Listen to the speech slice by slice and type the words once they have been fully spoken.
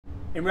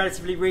In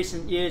relatively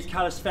recent years,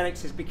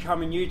 calisthenics has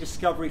become a new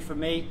discovery for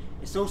me.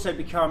 It's also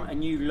become a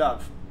new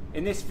love.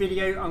 In this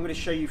video, I'm going to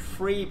show you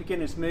 3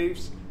 beginners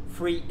moves,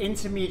 3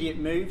 intermediate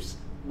moves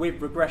with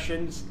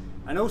regressions,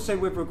 and also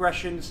with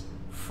regressions,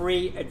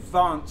 3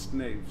 advanced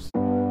moves.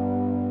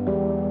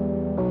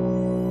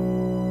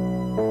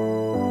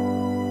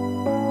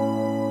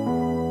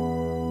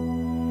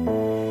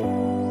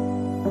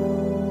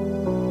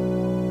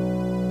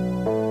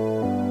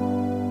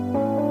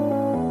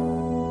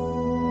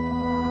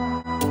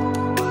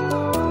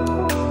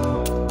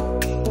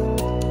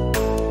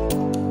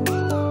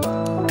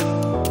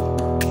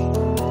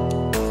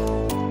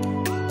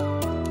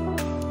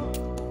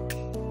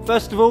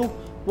 First of all,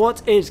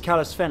 what is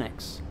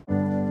calisthenics?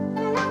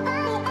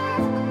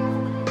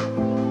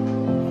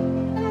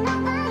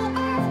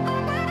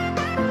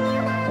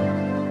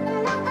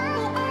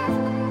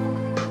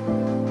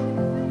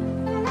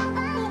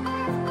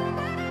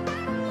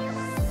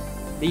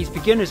 These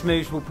beginners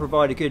moves will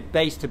provide a good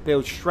base to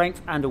build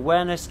strength and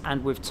awareness,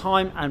 and with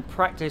time and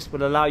practice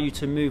will allow you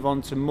to move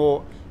on to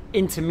more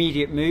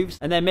intermediate moves,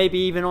 and then maybe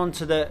even on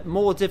to the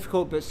more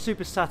difficult but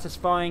super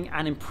satisfying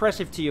and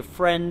impressive to your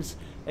friends,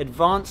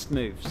 advanced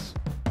moves.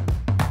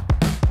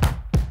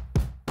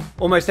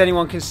 Almost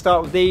anyone can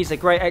start with these. A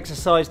great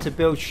exercise to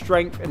build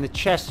strength in the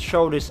chest,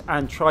 shoulders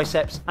and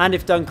triceps, and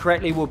if done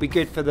correctly will be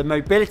good for the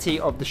mobility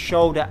of the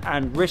shoulder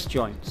and wrist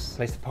joints.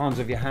 Place the palms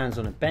of your hands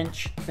on a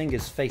bench,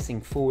 fingers facing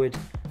forward,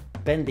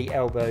 bend the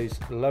elbows,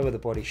 lower the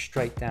body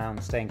straight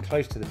down, staying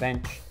close to the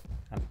bench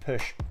and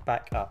push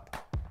back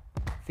up.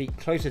 Feet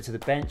closer to the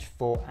bench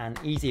for an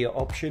easier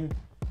option.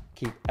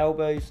 Keep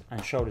elbows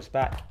and shoulders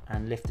back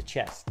and lift the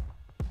chest.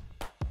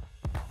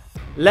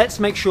 Let's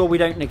make sure we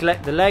don't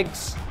neglect the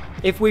legs.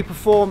 If we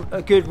perform a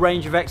good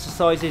range of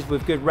exercises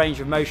with good range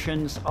of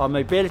motions, our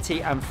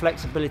mobility and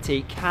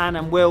flexibility can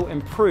and will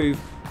improve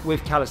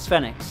with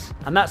calisthenics.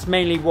 And that's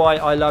mainly why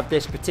I love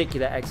this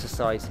particular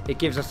exercise. It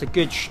gives us a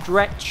good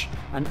stretch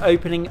and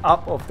opening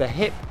up of the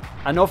hip,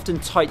 an often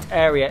tight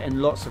area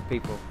in lots of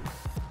people.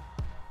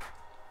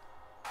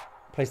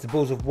 Place the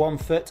balls of one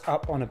foot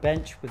up on a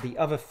bench with the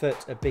other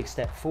foot a big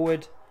step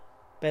forward.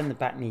 Bend the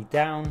back knee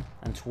down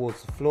and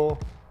towards the floor.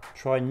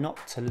 Try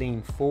not to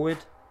lean forward.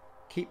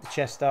 Keep the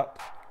chest up.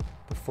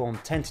 Perform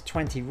 10 to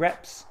 20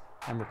 reps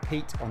and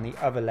repeat on the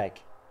other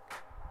leg.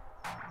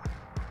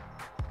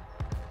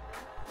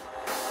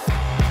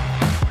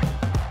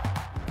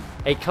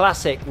 A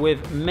classic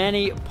with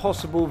many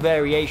possible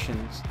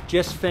variations.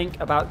 Just think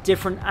about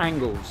different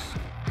angles.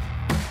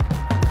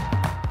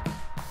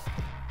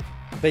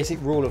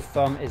 Basic rule of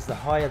thumb is the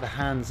higher the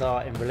hands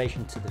are in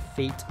relation to the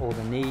feet or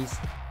the knees,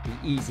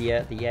 the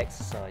easier the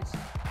exercise.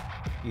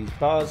 Use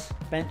bars,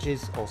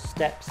 benches or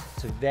steps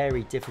to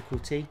vary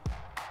difficulty.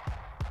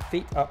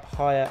 Feet up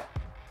higher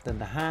than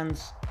the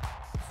hands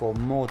for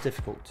more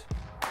difficult.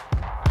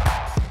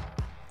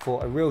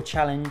 For a real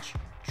challenge,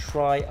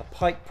 try a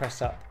pike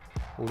press up,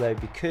 although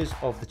because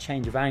of the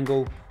change of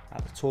angle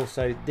at the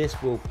torso,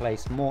 this will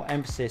place more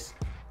emphasis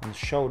on the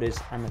shoulders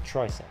and the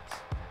triceps.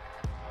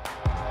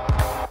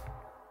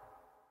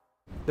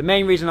 The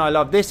main reason I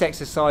love this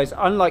exercise,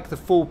 unlike the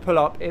full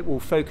pull-up, it will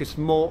focus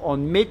more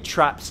on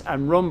mid-traps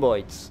and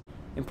rhomboids,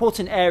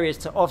 important areas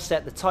to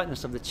offset the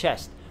tightness of the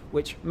chest,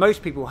 which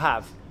most people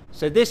have.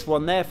 So this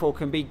one therefore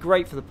can be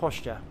great for the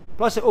posture.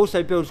 Plus it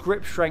also builds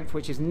grip strength,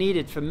 which is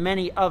needed for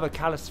many other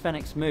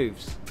calisthenics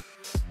moves.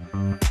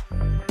 The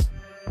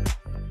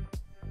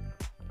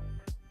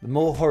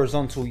more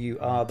horizontal you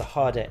are, the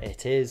harder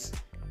it is.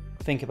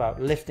 Think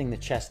about lifting the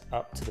chest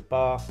up to the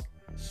bar,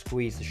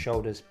 squeeze the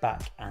shoulders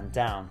back and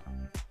down.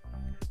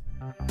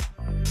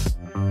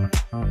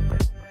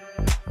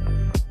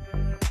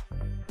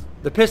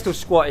 The pistol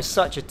squat is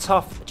such a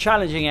tough,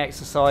 challenging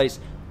exercise.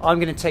 I'm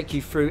going to take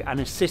you through an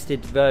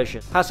assisted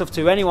version. Hats off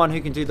to anyone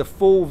who can do the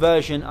full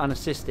version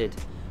unassisted.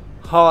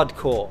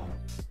 Hardcore.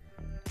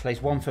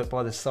 Place one foot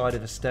by the side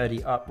of a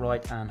sturdy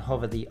upright and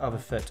hover the other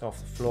foot off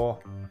the floor.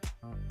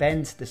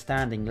 Bend the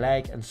standing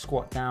leg and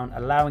squat down,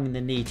 allowing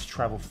the knee to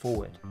travel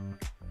forward.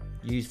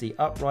 Use the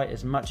upright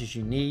as much as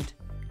you need.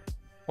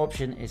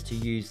 Option is to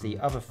use the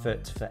other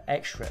foot for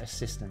extra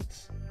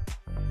assistance.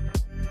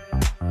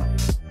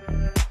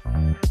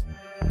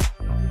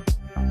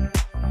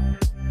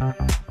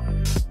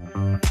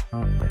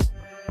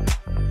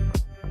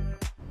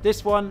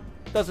 This one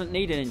doesn't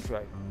need an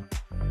intro.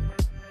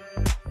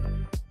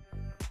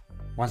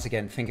 Once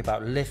again, think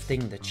about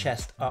lifting the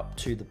chest up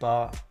to the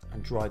bar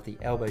and drive the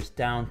elbows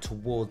down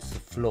towards the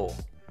floor.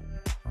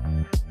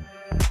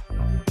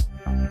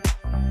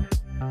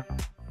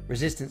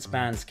 Resistance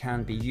bands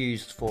can be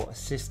used for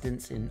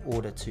assistance in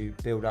order to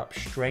build up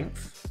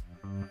strength.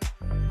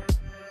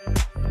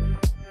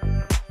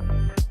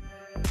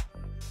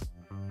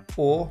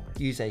 Or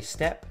use a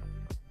step,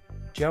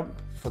 jump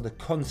for the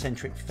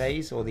concentric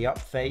phase or the up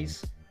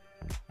phase,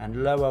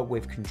 and lower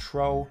with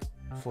control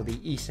for the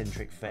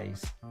eccentric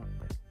phase,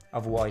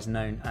 otherwise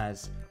known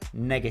as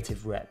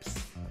negative reps.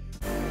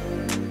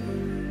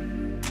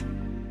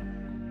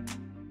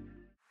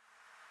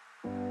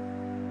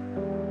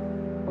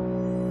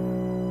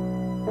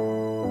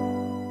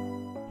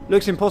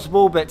 Looks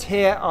impossible, but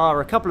here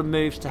are a couple of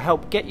moves to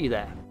help get you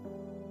there.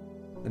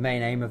 The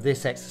main aim of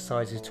this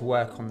exercise is to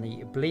work on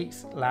the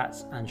obliques,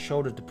 lats and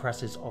shoulder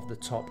depressors of the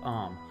top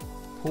arm.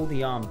 Pull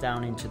the arm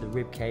down into the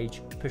rib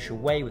cage, push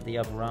away with the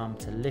other arm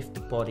to lift the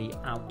body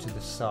out to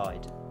the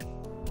side.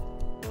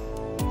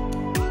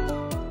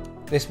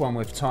 This one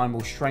with time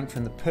will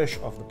strengthen the push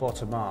of the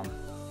bottom arm.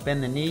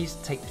 Bend the knees,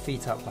 take the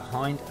feet up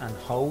behind and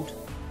hold.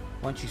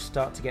 Once you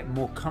start to get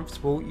more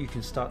comfortable, you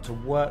can start to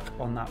work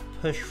on that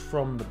push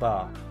from the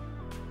bar.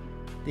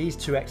 These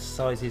two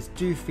exercises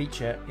do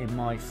feature in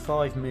my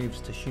 5 moves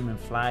to human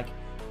flag,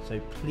 so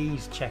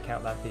please check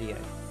out that video.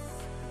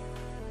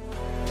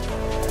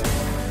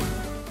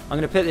 I'm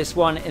going to put this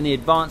one in the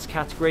advanced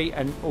category,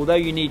 and although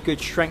you need good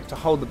strength to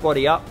hold the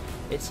body up,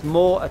 it's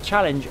more a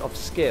challenge of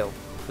skill.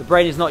 The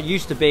brain is not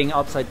used to being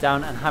upside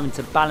down and having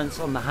to balance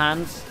on the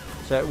hands,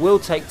 so it will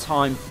take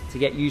time to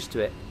get used to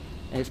it.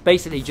 And it's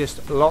basically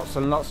just lots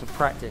and lots of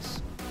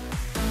practice.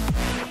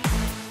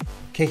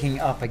 Kicking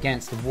up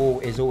against the wall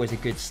is always a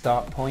good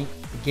start point.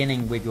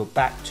 Beginning with your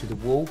back to the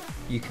wall,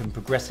 you can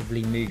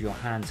progressively move your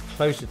hands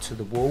closer to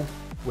the wall,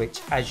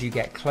 which as you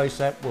get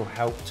closer will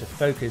help to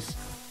focus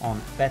on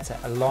better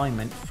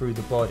alignment through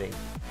the body.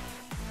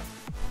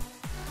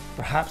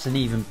 Perhaps an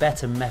even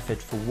better method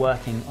for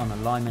working on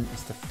alignment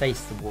is to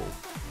face the wall.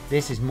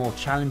 This is more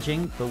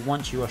challenging, but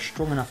once you are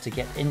strong enough to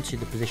get into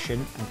the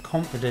position and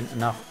confident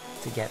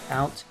enough to get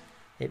out,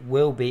 it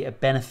will be a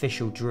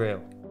beneficial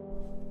drill.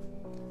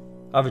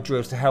 Other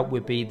drills to help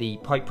would be the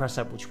pike press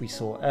up, which we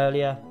saw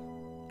earlier,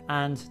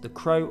 and the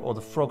crow or the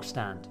frog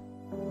stand.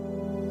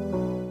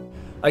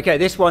 Okay,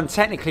 this one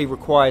technically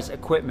requires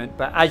equipment,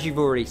 but as you've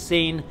already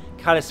seen,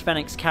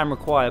 calisthenics can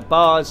require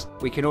bars.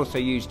 We can also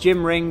use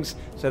gym rings,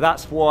 so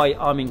that's why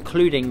I'm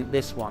including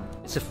this one.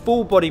 It's a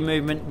full body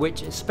movement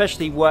which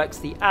especially works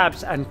the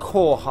abs and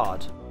core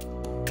hard.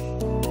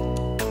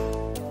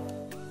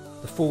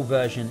 The full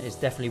version is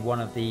definitely one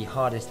of the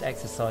hardest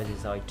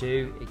exercises I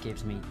do. It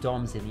gives me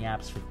DOMs in the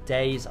abs for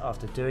days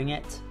after doing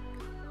it.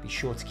 Be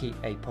sure to keep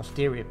a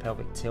posterior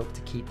pelvic tilt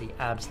to keep the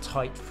abs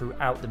tight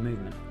throughout the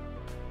movement.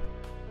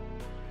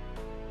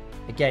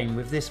 Again,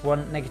 with this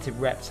one, negative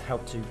reps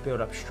help to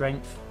build up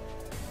strength.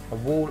 A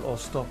wall or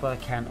stopper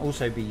can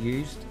also be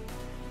used.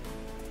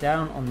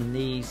 Down on the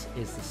knees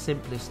is the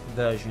simplest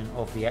version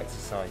of the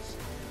exercise.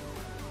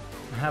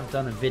 I have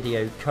done a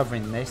video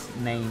covering this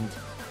named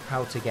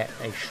How to Get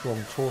a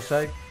Strong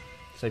Torso,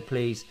 so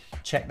please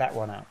check that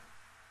one out.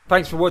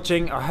 Thanks for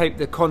watching. I hope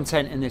the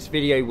content in this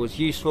video was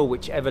useful,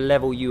 whichever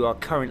level you are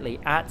currently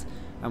at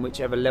and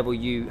whichever level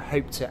you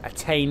hope to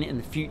attain in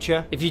the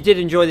future. If you did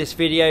enjoy this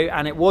video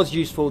and it was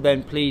useful,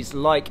 then please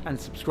like and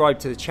subscribe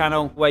to the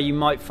channel where you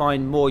might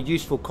find more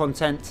useful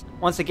content.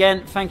 Once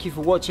again, thank you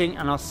for watching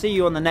and I'll see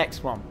you on the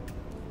next one.